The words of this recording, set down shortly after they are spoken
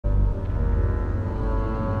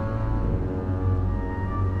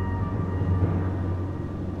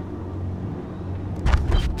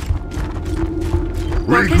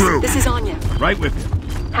Regroup. This is Anya. Right with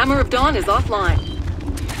you. Hammer of Dawn is offline.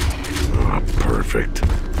 Ah, perfect.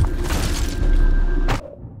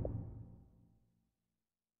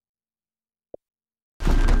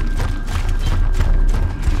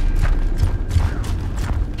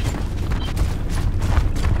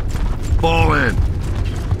 Fall in.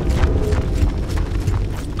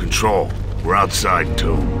 Control, we're outside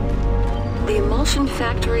too. The emulsion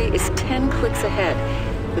factory is 10 clicks ahead.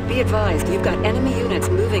 But be advised, you've got enemy units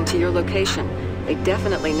moving to your location. They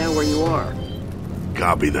definitely know where you are.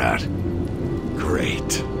 Copy that.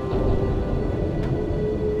 Great.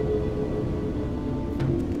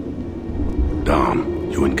 Dom,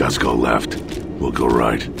 you and Gus go left. We'll go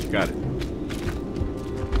right. Got it.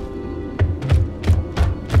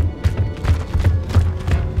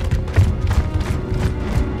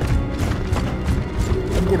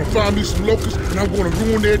 I'm gonna find me some locusts and I'm gonna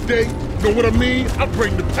ruin their day. Know what I mean? I'll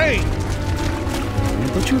bring the pain.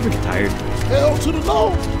 Don't you ever get tired? Hell to the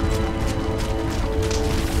no.